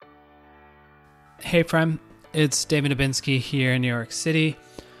Hey friend, it's David Dubinsky here in New York City.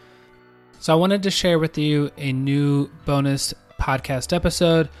 So I wanted to share with you a new bonus podcast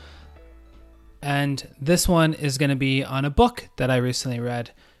episode. And this one is going to be on a book that I recently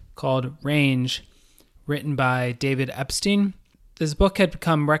read called Range, written by David Epstein. This book had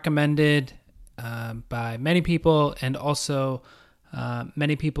become recommended by many people, and also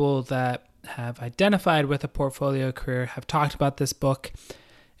many people that have identified with a portfolio career have talked about this book.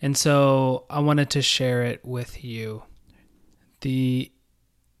 And so I wanted to share it with you. The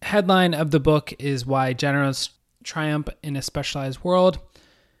headline of the book is Why Generals Triumph in a Specialized World.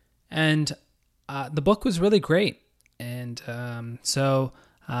 And the book was really great. And so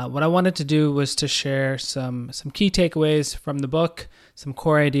what I wanted to do was to share some key takeaways from the book, some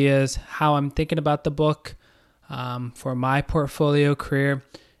core ideas, how I'm thinking about the book for my portfolio career,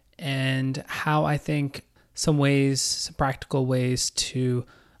 and how I think some practical ways to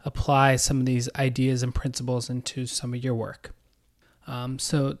apply some of these ideas and principles into some of your work.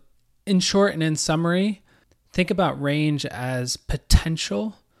 So in short and in summary, think about range as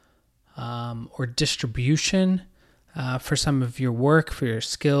potential or distribution for some of your work, for your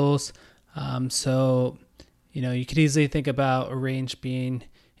skills. So, you could easily think about a range being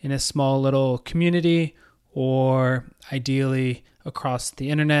in a small little community or ideally across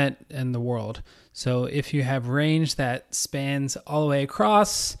the internet and the world. So if you have range that spans all the way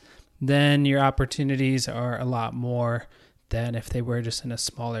across, then your opportunities are a lot more than if they were just in a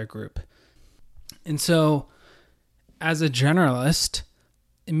smaller group. And so as a generalist,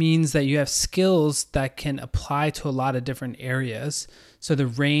 it means that you have skills that can apply to a lot of different areas. So the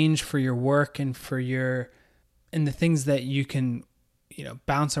range for your work and and the things that you can,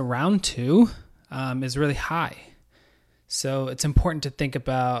 bounce around to is really high. So it's important to think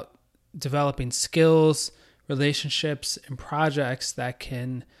about developing skills, relationships, and projects that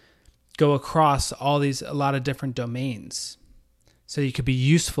can go across a lot of different domains. So you could be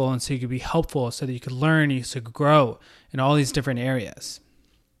useful, and so you could be helpful, so that you could learn, you could grow in all these different areas.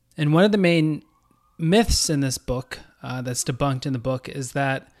 And one of the main myths in this book that's debunked in the book is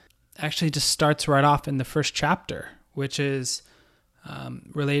that actually just starts right off in the first chapter, which is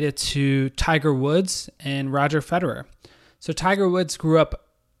related to Tiger Woods and Roger Federer. So Tiger Woods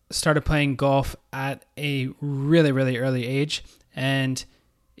started playing golf at a really, really early age, and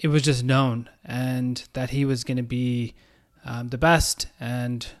it was just known and that he was going to be the best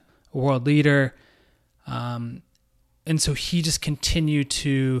and a world leader. And so he just continued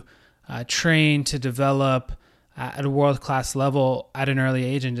to train, to develop at a world-class level at an early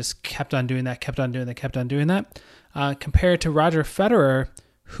age, and just kept on doing that. Compared to Roger Federer,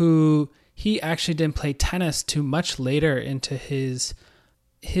 who he actually didn't play tennis too much later into his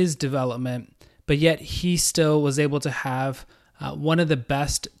development, but yet he still was able to have one of the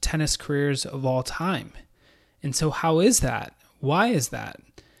best tennis careers of all time. And so how is that? Why is that?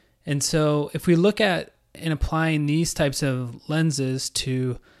 And so if we look at and applying these types of lenses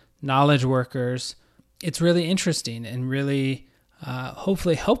to knowledge workers, it's really interesting and really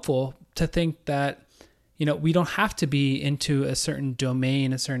hopefully helpful to think that we don't have to be into a certain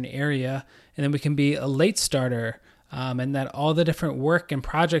domain, a certain area, and then we can be a late starter, and that all the different work and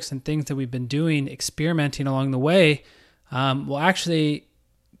projects and things that we've been doing, experimenting along the way, will actually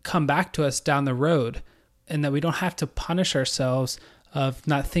come back to us down the road, and that we don't have to punish ourselves of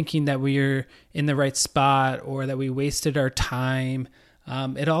not thinking that we're in the right spot or that we wasted our time.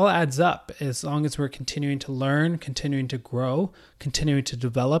 It all adds up as long as we're continuing to learn, continuing to grow, continuing to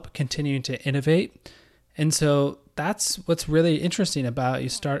develop, continuing to innovate. And so that's what's really interesting about the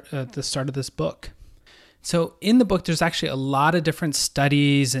start of this book. So in the book, there's actually a lot of different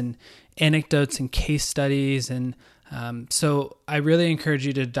studies and anecdotes and case studies. And so I really encourage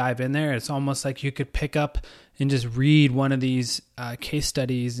you to dive in there. It's almost like you could pick up and just read one of these case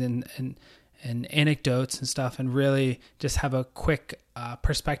studies and anecdotes and stuff, and really just have a quick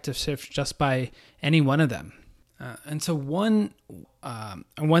perspective shift just by any one of them. And so one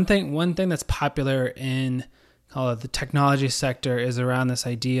thing that's popular in call it the technology sector is around this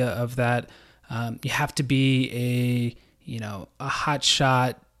idea of that you have to be a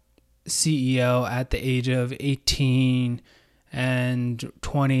hotshot CEO at the age of 18 and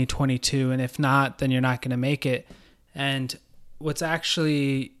 20, 22, and if not, then you're not going to make it. And what's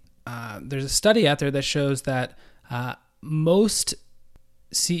actually there's a study out there that shows that most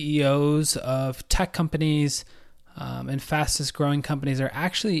CEOs of tech companies and fastest growing companies are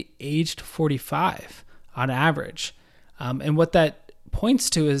actually aged 45 on average. And what that points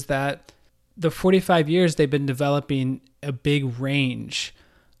to is that the 45 years they've been developing a big range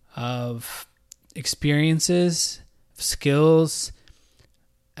of experiences, skills,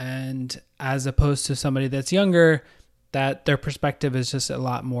 And as opposed to somebody that's younger, that their perspective is just a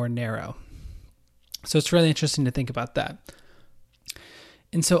lot more narrow. So it's really interesting to think about that.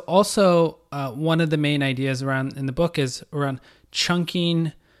 And so also one of the main ideas around in the book is around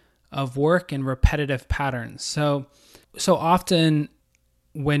chunking of work and repetitive patterns. So often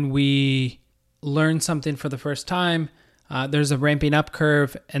when we learn something for the first time, there's a ramping up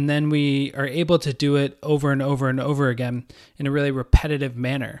curve, and then we are able to do it over and over and over again in a really repetitive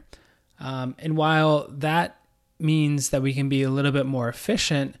manner. And while that means that we can be a little bit more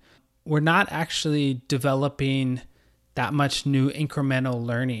efficient, we're not actually developing that much new incremental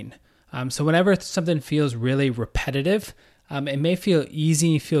learning. So whenever something feels really repetitive, it may feel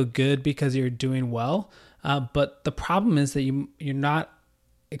easy, feel good because you're doing well, but the problem is that you're not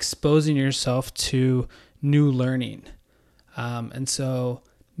exposing yourself to new learning. And so,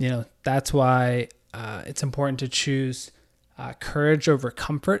 that's why it's important to choose courage over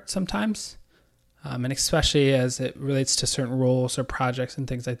comfort sometimes, and especially as it relates to certain roles or projects and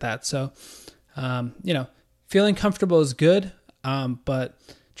things like that. So, feeling comfortable is good, but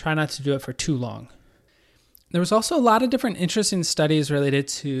try not to do it for too long. There was also a lot of different interesting studies related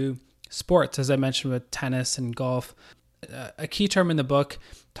to sports, as I mentioned with tennis and golf. A key term in the book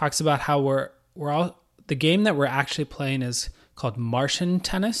talks about how the game that we're actually playing is called Martian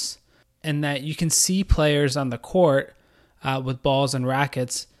tennis, and that you can see players on the court with balls and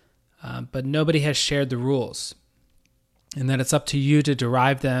rackets, but nobody has shared the rules, and that it's up to you to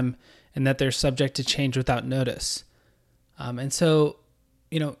derive them, and that they're subject to change without notice. And so,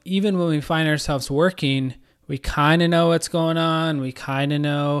 even when we find ourselves working, we kind of know what's going on. We kind of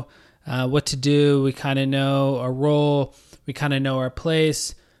know what to do. We kind of know our role. We kind of know our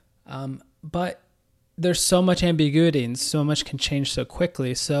place. But there's so much ambiguity and so much can change so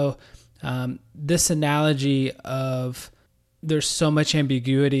quickly. So this analogy of there's so much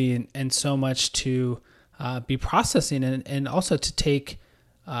ambiguity and so much to be processing and also to take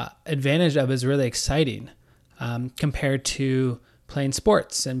advantage of is really exciting compared to playing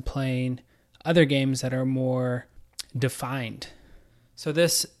sports and playing other games that are more defined. So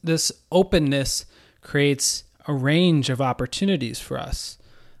this openness creates a range of opportunities for us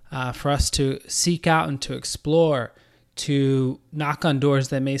to seek out and to explore, to knock on doors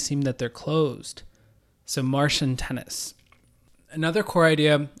that may seem that they're closed. So Martian tennis. Another core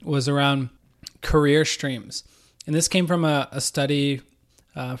idea was around career streams. And this came from a study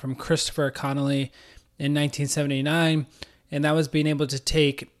from Christopher Connolly in 1979. And that was being able to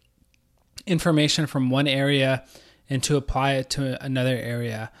take information from one area and to apply it to another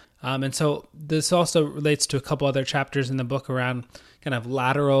area. And so this also relates to a couple other chapters in the book around kind of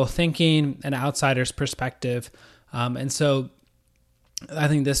lateral thinking and outsider's perspective. And so I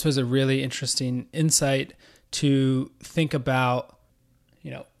think this was a really interesting insight to think about,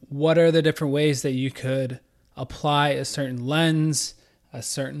 what are the different ways that you could apply a certain lens, a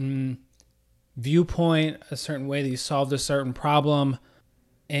certain viewpoint, a certain way that you solved a certain problem,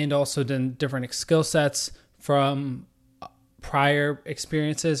 and also then different skill sets from prior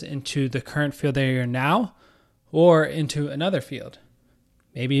experiences into the current field that you're in now, or into another field,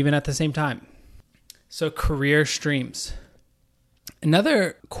 maybe even at the same time. So career streams.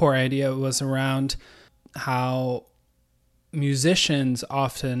 Another core idea was around how musicians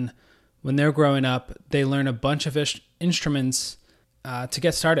often, when they're growing up, they learn a bunch of instruments to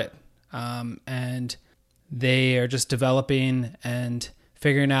get started. And they are just developing and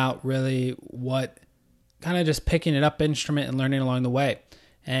figuring out really what kind of just picking it up instrument and learning along the way.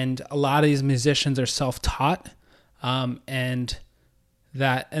 And a lot of these musicians are self-taught, and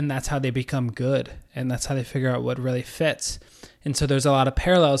that's how they become good, and that's how they figure out what really fits. And so there's a lot of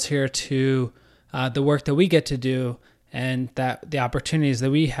parallels here to the work that we get to do, and that the opportunities that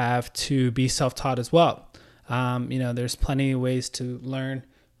we have to be self-taught as well. There's plenty of ways to learn,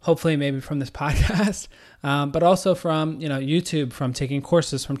 hopefully maybe from this podcast, but also from YouTube, from taking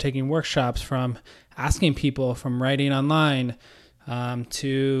courses, from taking workshops, from asking people, from writing online,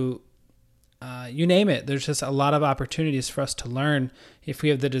 to you name it. There's just a lot of opportunities for us to learn if we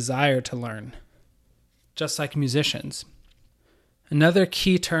have the desire to learn, just like musicians. Another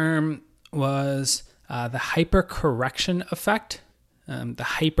key term was the hypercorrection effect. The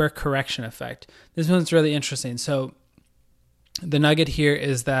hypercorrection effect. This one's really interesting. So the nugget here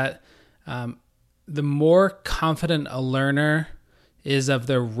is that the more confident a learner is of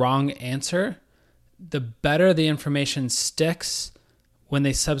the wrong answer, the better the information sticks when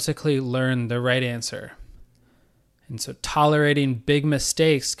they subsequently learn the right answer. And so tolerating big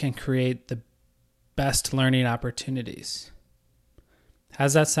mistakes can create the best learning opportunities.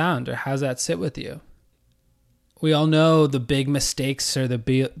 How's that sound, or how's that sit with you? we all know the big mistakes or the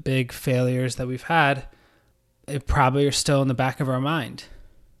big failures that we've had, it probably are still in the back of our mind.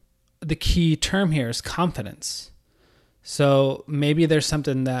 The key term here is confidence. So maybe there's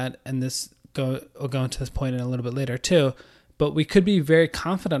something that, and we'll go into this point in a little bit later too, but we could be very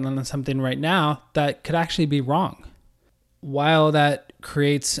confident on something right now that could actually be wrong. While that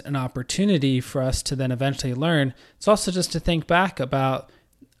creates an opportunity for us to then eventually learn, it's also just to think back about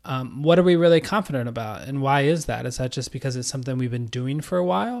what are we really confident about, and why is that? Is that just because it's something we've been doing for a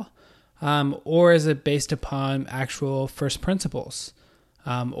while? Or is it based upon actual first principles?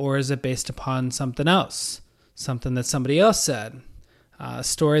 Or is it based upon something else? Something that somebody else said? A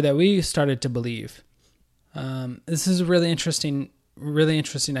story that we started to believe? This is a really interesting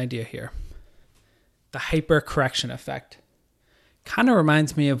idea here. The hypercorrection effect. Kind of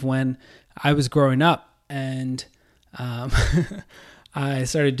reminds me of when I was growing up and I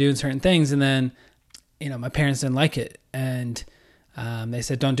started doing certain things, and then, my parents didn't like it, and they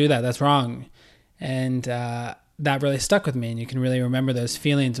said, "Don't do that. That's wrong." And that really stuck with me, and you can really remember those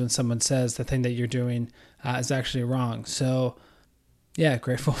feelings when someone says the thing that you're doing is actually wrong. So, yeah,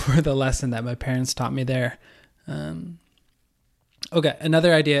 grateful for the lesson that my parents taught me there. Okay,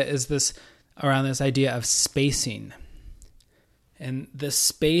 another idea is around this idea of spacing. And the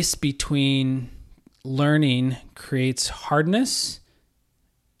space between learning creates hardness,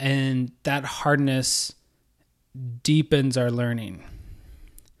 and that hardness deepens our learning.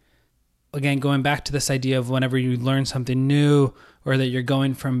 Again, going back to this idea of whenever you learn something new, or that you're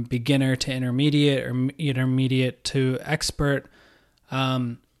going from beginner to intermediate or intermediate to expert,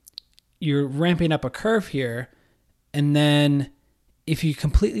 you're ramping up a curve here. And then if you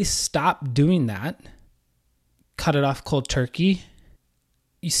completely stop doing that, cut it off cold turkey,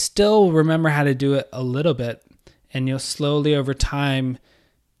 you still remember how to do it a little bit, and you'll slowly over time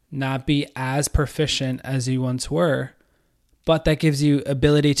not be as proficient as you once were, but that gives you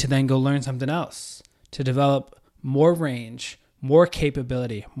ability to then go learn something else, to develop more range, more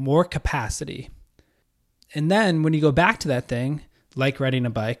capability, more capacity. And then when you go back to that thing, like riding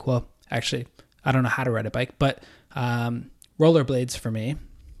a bike, well, actually, I don't know how to ride a bike, but rollerblades for me.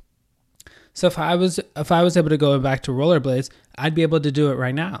 So if I was able to go back to rollerblades, I'd be able to do it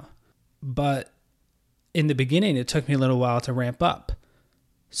right now. But in the beginning, it took me a little while to ramp up.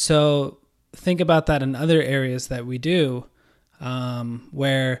 So think about that in other areas that we do,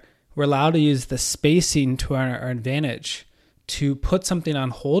 where we're allowed to use the spacing to our advantage to put something on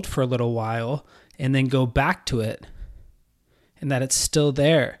hold for a little while and then go back to it, and that it's still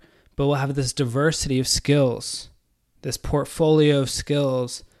there. But we'll have this diversity of skills, this portfolio of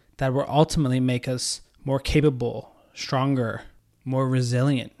skills that will ultimately make us more capable, stronger, more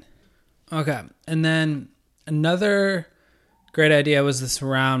resilient. Okay, and then another great idea was this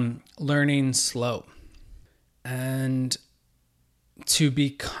around learning slow, and to be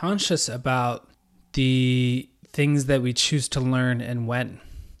conscious about the things that we choose to learn and when.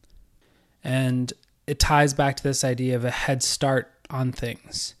 And it ties back to this idea of a head start on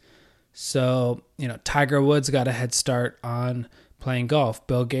things. So, Tiger Woods got a head start on playing golf.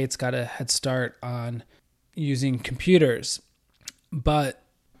 Bill Gates got a head start on using computers. But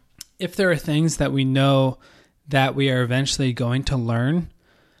if there are things that we know that we are eventually going to learn,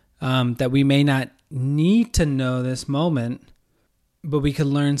 that we may not need to know this moment, but we could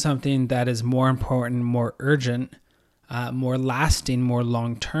learn something that is more important, more urgent, more lasting, more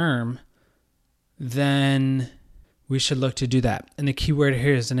long-term, then we should look to do that. And the key word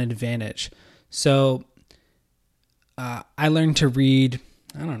here is an advantage. So I learned to read,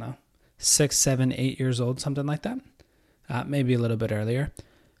 6, 7, 8 years old, something like that. Maybe a little bit earlier.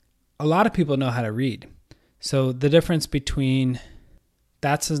 A lot of people know how to read. So the difference between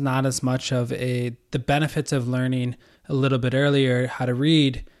that's not as much of the benefits of learning a little bit earlier how to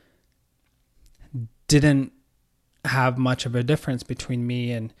read didn't have much of a difference between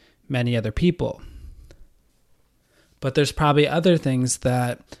me and many other people. But there's probably other things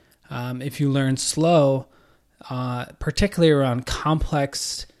that if you learn slow, particularly around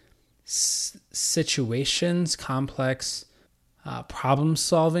complex situations, complex problem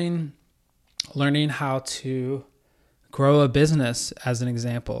solving, learning how to grow a business as an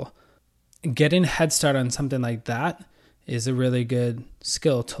example, getting a head start on something like that is a really good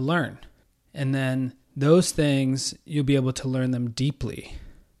skill to learn. And then those things, you'll be able to learn them deeply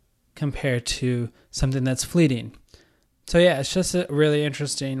compared to something that's fleeting. So yeah, it's just a really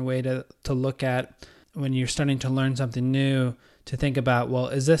interesting way to look at when you're starting to learn something new, to think about, well,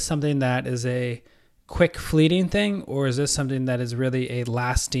 is this something that is a quick fleeting thing, or is this something that is really a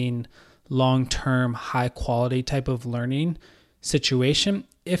lasting, long-term, high-quality type of learning situation?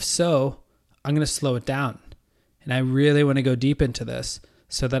 If so, I'm going to slow it down. And I really want to go deep into this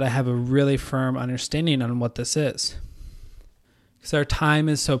so that I have a really firm understanding on what this is. Because our time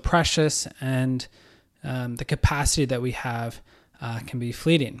is so precious, and the capacity that we have can be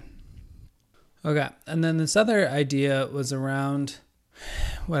fleeting. Okay, and then this other idea was around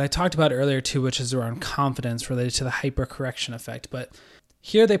what I talked about earlier too, which is around confidence related to the hypercorrection effect. But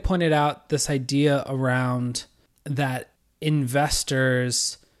here they pointed out this idea around that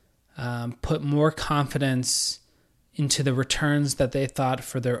investors put more confidence into the returns that they thought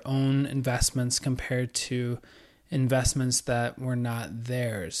for their own investments compared to investments that were not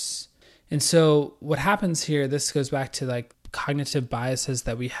theirs. And so what happens here, this goes back to like cognitive biases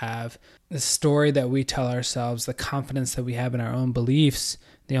that we have, the story that we tell ourselves, the confidence that we have in our own beliefs,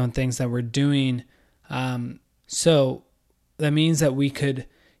 the own things that we're doing. So that means that we could,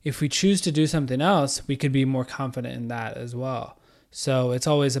 if we choose to do something else, we could be more confident in that as well. So it's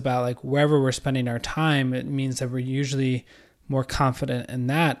always about like wherever we're spending our time, it means that we're usually more confident in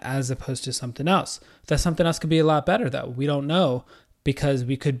that as opposed to something else. That something else could be a lot better though. We don't know, because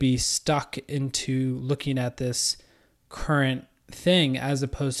we could be stuck into looking at this current thing as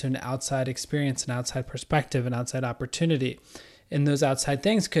opposed to an outside experience, an outside perspective, an outside opportunity. And those outside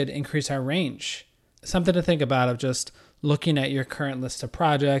things could increase our range. Something to think about of just looking at your current list of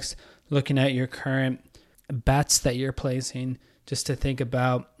projects, looking at your current bets that you're placing, just to think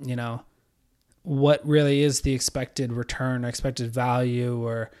about, what really is the expected return or expected value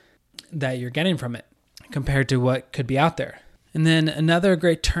or that you're getting from it compared to what could be out there. And then another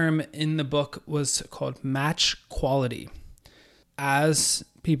great term in the book was called match quality. As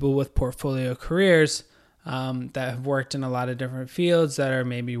people with portfolio careers that have worked in a lot of different fields, that are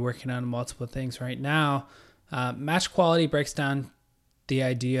maybe working on multiple things right now, match quality breaks down the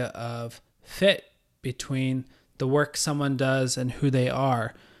idea of fit between the work someone does and who they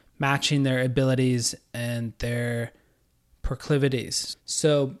are, matching their abilities and their proclivities.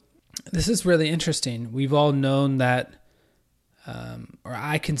 So this is really interesting. We've all known that, or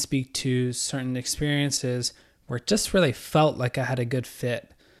I can speak to certain experiences where it just really felt like I had a good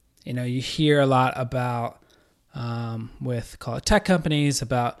fit. You hear a lot about, with call it tech companies,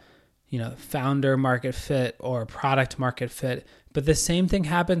 about, founder market fit or product market fit. But the same thing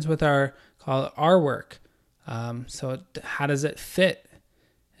happens with our work. So how does it fit?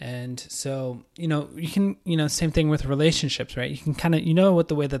 And so, you can, same thing with relationships, right? You can kind of, what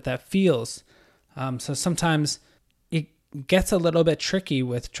the way that feels. So sometimes it gets a little bit tricky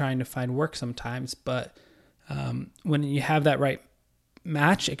with trying to find work sometimes, but when you have that right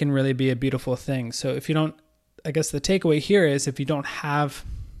match, it can really be a beautiful thing. So if you don't, I guess the takeaway here is if you don't have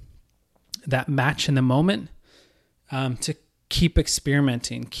that match in the moment, to keep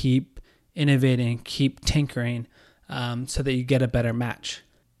experimenting, keep innovating, keep tinkering, so that you get a better match.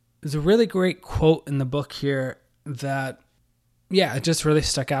 There's a really great quote in the book here that, it just really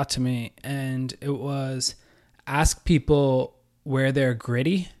stuck out to me. And it was, ask people where they're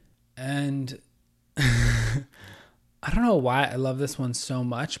gritty. And I don't know why I love this one so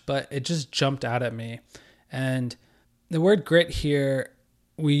much, but it just jumped out at me. And the word grit here,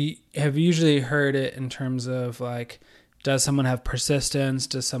 we have usually heard it in terms of like, does someone have persistence?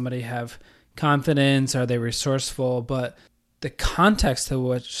 Does somebody have confidence? Are they resourceful? But the context to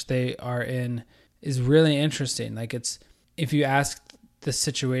which they are in is really interesting. Like it's, if you ask the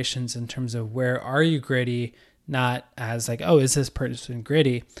situations in terms of where are you gritty, not as like, oh, is this person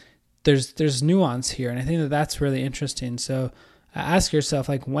gritty? There's nuance here. And I think that that's really interesting. So ask yourself,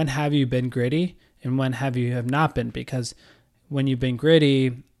 like, when have you been gritty and when have you have not been? Because when you've been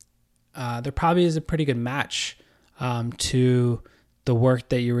gritty, there probably is a pretty good match to the work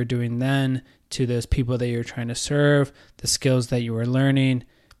that you were doing then, to those people that you're trying to serve, the skills that you were learning,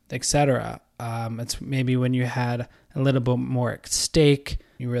 etc. It's maybe when you had a little bit more at stake,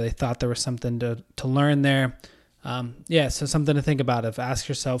 you really thought there was something to learn there. So something to think about. Ask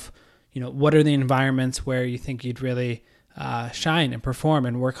yourself, what are the environments where you think you'd really shine and perform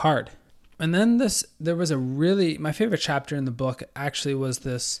and work hard? And then there was my favorite chapter in the book actually was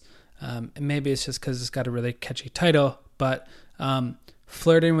this, and maybe it's just because it's got a really catchy title, but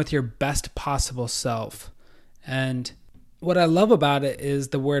flirting with your best possible self. And what I love about it is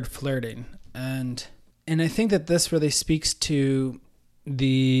the word flirting. And I think that this really speaks to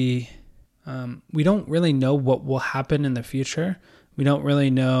we don't really know what will happen in the future. We don't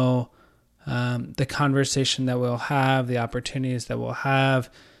really know the conversation that we'll have, the opportunities that we'll have,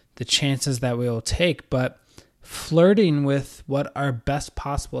 the chances that we will take. But flirting with what our best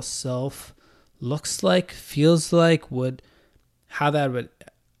possible self looks like, feels like, how that would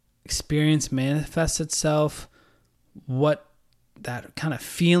experience manifest itself, what that kind of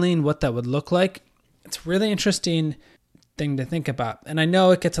feeling, what that would look like, it's a really interesting thing to think about. And I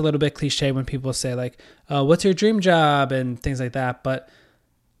know it gets a little bit cliche when people say like, oh, what's your dream job and things like that, but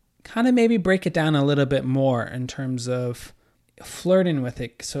kind of maybe break it down a little bit more in terms of flirting with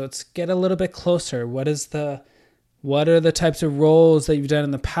it. So it's get a little bit closer. What are the types of roles that you've done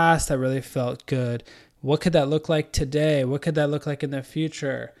in the past that really felt good? What could that look like today? What could that look like in the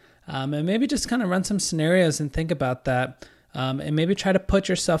future? And maybe just kind of run some scenarios and think about that. And maybe try to put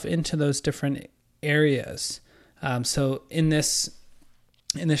yourself into those different areas. So in this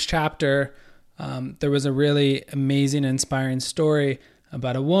chapter, there was a really amazing, inspiring story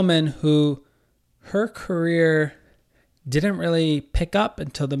about a woman who her career didn't really pick up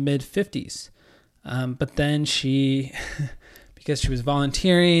until the mid 50s. But then she, because she was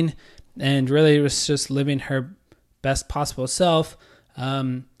volunteering and really was just living her best possible self,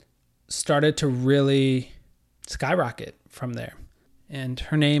 started to really skyrocket from there. And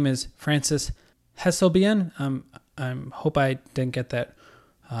her name is Frances Hesselbein. I hope I didn't get that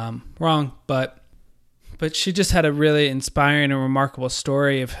wrong, but she just had a really inspiring and remarkable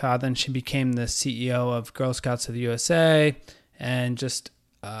story of how then she became the CEO of Girl Scouts of the USA and just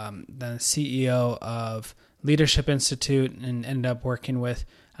the CEO of Leadership Institute, and ended up working with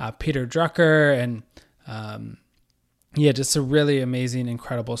Peter Drucker. And just a really amazing,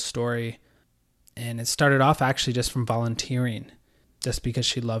 incredible story. And it started off actually just from volunteering, just because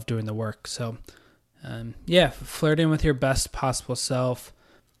she loved doing the work. So flirting with your best possible self.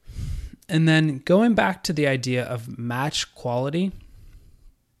 And then going back to the idea of match quality,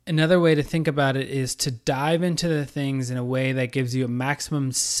 another way to think about it is to dive into the things in a way that gives you a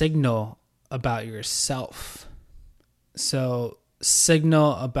maximum signal about yourself. So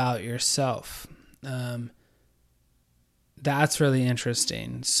signal about yourself. That's really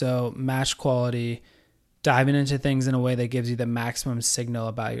interesting. So match quality, diving into things in a way that gives you the maximum signal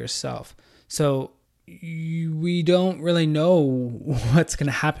about yourself. So we don't really know what's going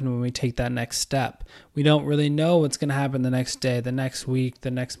to happen when we take that next step. We don't really know what's going to happen the next day, the next week,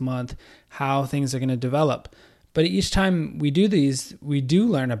 the next month, how things are going to develop. But each time we do these, we do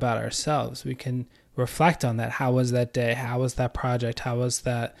learn about ourselves. We can reflect on that. How was that day? How was that project? How was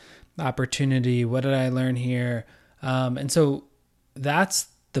that opportunity? What did I learn here? And so that's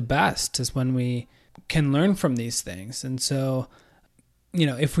the best, is when we can learn from these things. And so,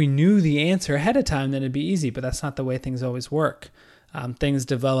 if we knew the answer ahead of time, then it'd be easy, but that's not the way things always work. Things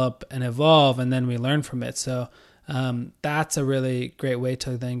develop and evolve, and then we learn from it. So that's a really great way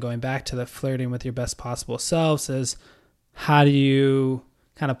to then, going back to the flirting with your best possible selves, is how do you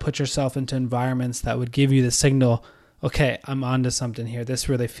kind of put yourself into environments that would give you the signal, okay, I'm onto something here. This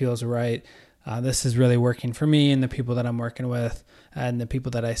really feels right. This is really working for me and the people that I'm working with and the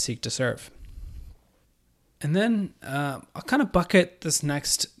people that I seek to serve. And then I'll kind of bucket these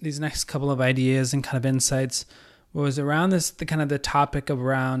next couple of ideas and kind of insights was around the topic of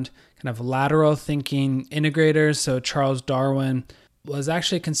around kind of lateral thinking integrators. So Charles Darwin was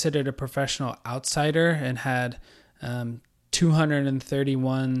actually considered a professional outsider and had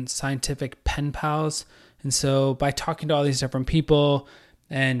 231 scientific pen pals. And so by talking to all these different people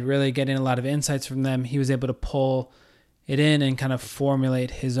and really getting a lot of insights from them, he was able to pull it in and kind of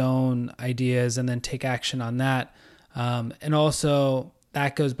formulate his own ideas and then take action on that. And also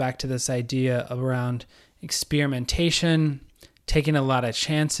that goes back to this idea of around experimentation, taking a lot of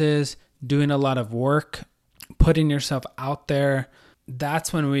chances, doing a lot of work, putting yourself out there.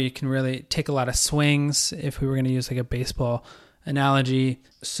 That's when we can really take a lot of swings, if we were going to use like a baseball analogy.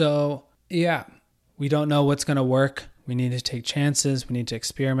 So yeah, we don't know what's going to work. We need to take chances. We need to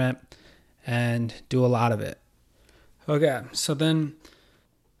experiment and do a lot of it. Okay, so then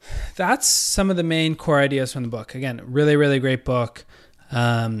that's some of the main core ideas from the book. Again, really, really great book,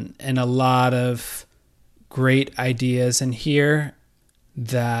 and a lot of great ideas in here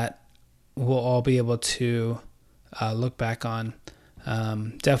that we'll all be able to look back on.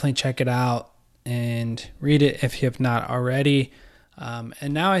 Definitely check it out and read it if you have not already.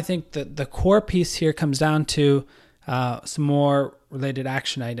 And now I think that the core piece here comes down to some more related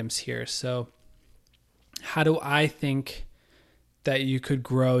action items here. So how do I think that you could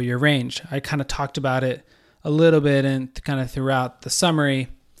grow your range? I kind of talked about it a little bit and kind of throughout the summary,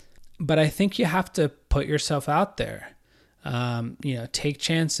 but I think you have to put yourself out there. Take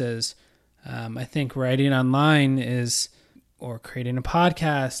chances. I think writing online or creating a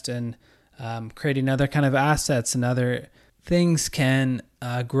podcast and creating other kind of assets and other things can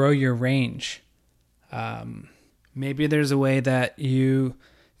grow your range. Maybe there's a way that you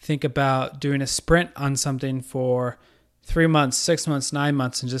think about doing a sprint on something for 3 months, 6 months, 9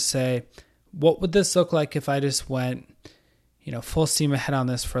 months, and just say, what would this look like if I just went, full steam ahead on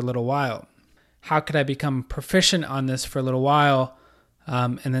this for a little while? how could I become proficient on this for a little while,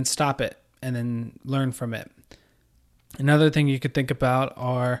 and then stop it and then learn from it. Another thing you could think about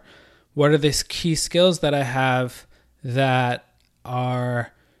are, what are the key skills that I have that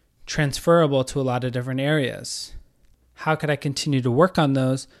are transferable to a lot of different areas? How could I continue to work on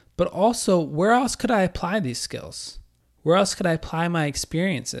those? But also, where else could I apply these skills? Where else could I apply my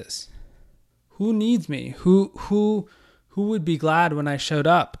experiences? Who needs me? Who would be glad when I showed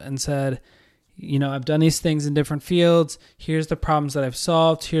up and said, I've done these things in different fields. Here's the problems that I've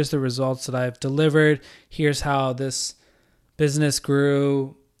solved. Here's the results that I've delivered. Here's how this business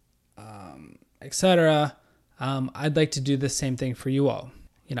grew, etc. I'd like to do the same thing for you all.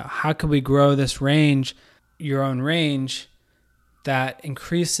 How can we grow this range, your own range, that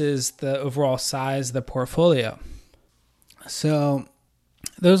increases the overall size of the portfolio? So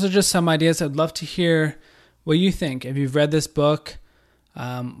those are just some ideas. I'd love to hear what you think. If you've read this book,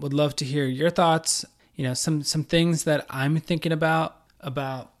 would love to hear your thoughts. Some things that I'm thinking about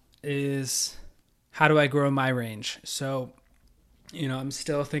is, how do I grow my range? So, I'm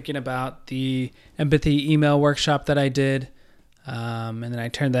still thinking about the empathy email workshop that I did. And then I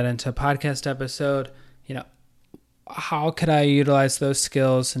turned that into a podcast episode. How could I utilize those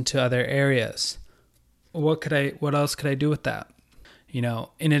skills into other areas? What else could I do with that?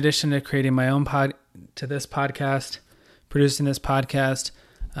 In addition to creating my own this podcast, producing this podcast,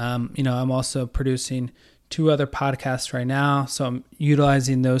 I'm also producing 2 other podcasts right now. So I'm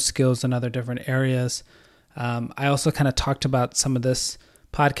utilizing those skills in other different areas. I also kind of talked about some of this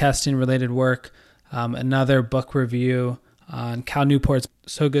podcasting related work, another book review on Cal Newport's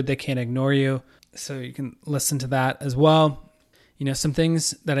So Good They Can't Ignore You. So you can listen to that as well. Some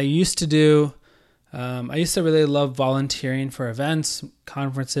things that I used to do. I used to really love volunteering for events,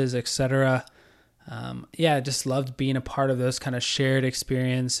 conferences, etc. I just loved being a part of those kind of shared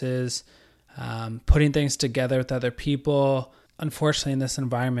experiences, putting things together with other people. Unfortunately, in this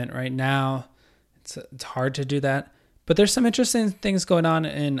environment right now, it's hard to do that. But there's some interesting things going on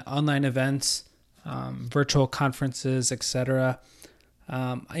in online events, virtual conferences, etc.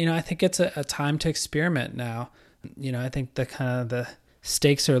 I think it's a time to experiment now. I think the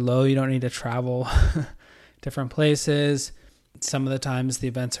stakes are low. You don't need to travel different places. Some of the times the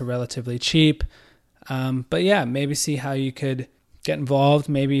events are relatively cheap. Maybe see how you could get involved,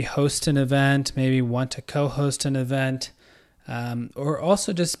 maybe host an event, maybe want to co-host an event, or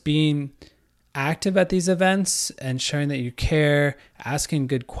also just being active at these events and showing that you care, asking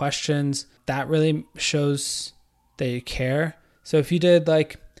good questions. That really shows that you care. So if you did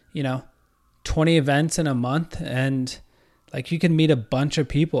 20 events in a month, and you can meet a bunch of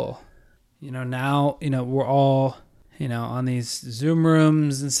people, now, we're all, on these Zoom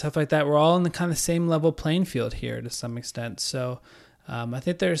rooms and stuff like that. We're all in the kind of same level playing field here to some extent. So I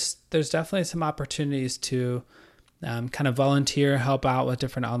think there's definitely some opportunities to kind of volunteer, help out with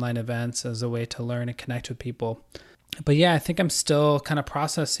different online events as a way to learn and connect with people. But I think I'm still kind of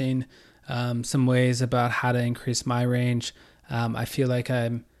processing some ways about how to increase my range. I feel like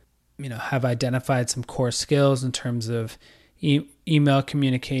I'm, have identified some core skills in terms of email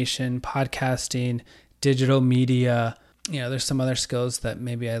communication, podcasting, digital media. There's some other skills that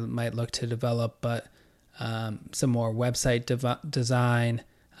maybe I might look to develop, but some more website design,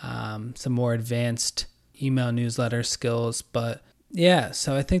 some more advanced email newsletter skills. But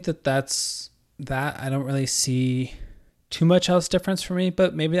so I think that's that. I don't really see too much else difference for me,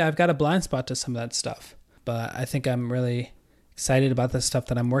 but maybe I've got a blind spot to some of that stuff. But I think I'm really excited about the stuff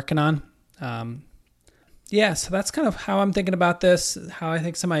that I'm working on. So that's kind of how I'm thinking about this, how I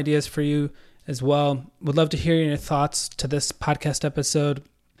think some ideas for you as well. Would love to hear your thoughts to this podcast episode.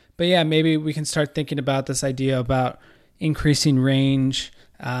 But maybe we can start thinking about this idea about increasing range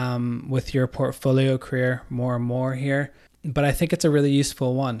with your portfolio career more and more here. But I think it's a really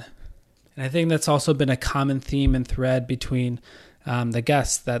useful one. And I think that's also been a common theme and thread between the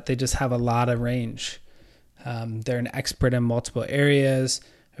guests, that they just have a lot of range. They're an expert in multiple areas.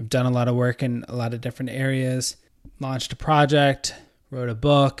 I've done a lot of work in a lot of different areas, launched a project, wrote a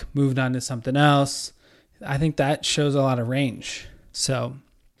book, moved on to something else. I think that shows a lot of range. So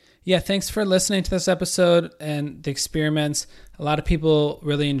thanks for listening to this episode and the experiments. A lot of people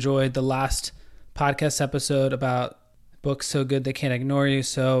really enjoyed the last podcast episode about books So Good They Can't Ignore You.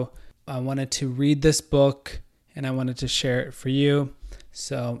 So I wanted to read this book and I wanted to share it for you.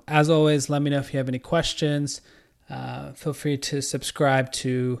 So as always, let me know if you have any questions. Feel free to subscribe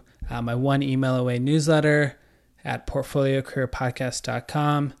to my one email away newsletter at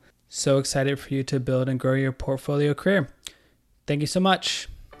portfoliocareerpodcast.com. So excited for you to build and grow your portfolio career. Thank you so much.